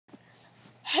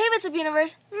Hey, what's up,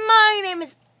 universe? My name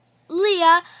is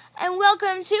Leah, and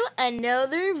welcome to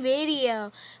another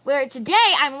video, where today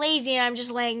I'm lazy and I'm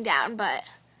just laying down, but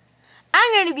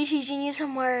I'm going to be teaching you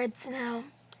some words now.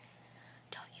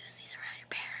 Don't use these around your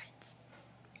parents.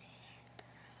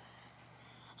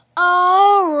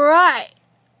 Alright.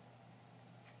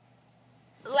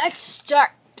 Let's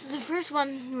start. So the first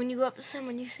one, when you go up to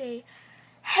someone, you say,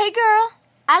 "Hey girl,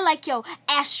 I like your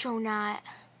astronaut."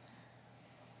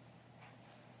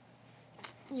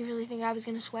 You really think I was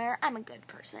going to swear? I'm a good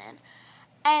person.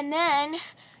 And then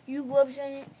you go up to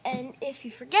them, and if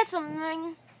you forget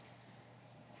something,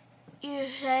 you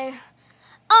say,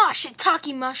 "Oh,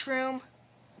 shiitake mushroom."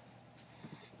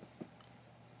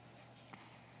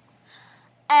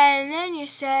 And then you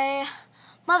say,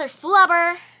 "Mother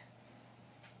flubber."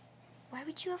 Why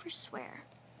would you ever swear?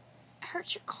 It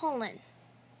hurts your colon.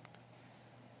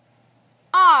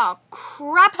 "Oh,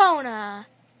 crapona."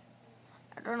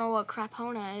 I don't know what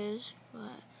crapona is,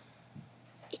 but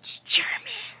it's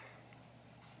German.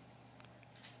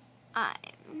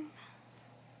 I'm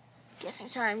guessing.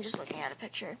 Sorry, I'm just looking at a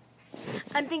picture.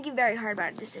 I'm thinking very hard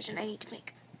about a decision I need to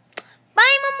make.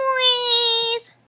 Bye, Mamoy!